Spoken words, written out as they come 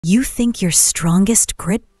You think your strongest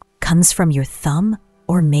grip comes from your thumb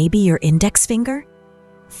or maybe your index finger?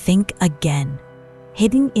 Think again.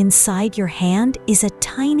 Hidden inside your hand is a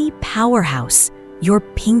tiny powerhouse, your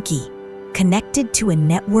pinky, connected to a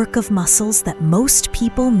network of muscles that most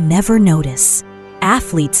people never notice.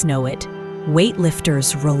 Athletes know it.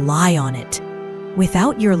 Weightlifters rely on it.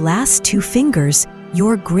 Without your last two fingers,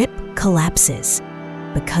 your grip collapses,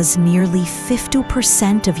 because nearly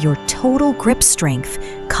 50% of your total grip strength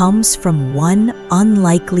comes from one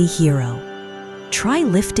unlikely hero. Try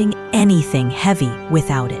lifting anything heavy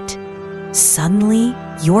without it. Suddenly,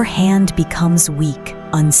 your hand becomes weak,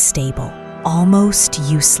 unstable, almost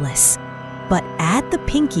useless. But add the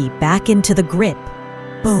pinky back into the grip.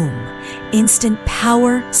 Boom! Instant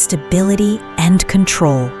power, stability, and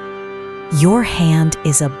control. Your hand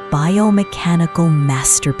is a biomechanical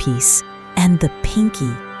masterpiece, and the pinky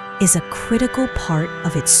is a critical part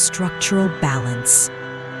of its structural balance.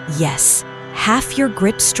 Yes, half your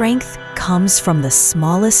grip strength comes from the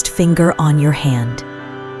smallest finger on your hand.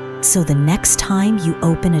 So the next time you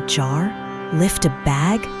open a jar, lift a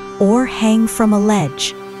bag, or hang from a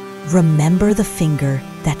ledge, remember the finger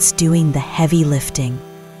that's doing the heavy lifting.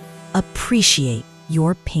 Appreciate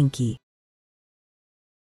your pinky.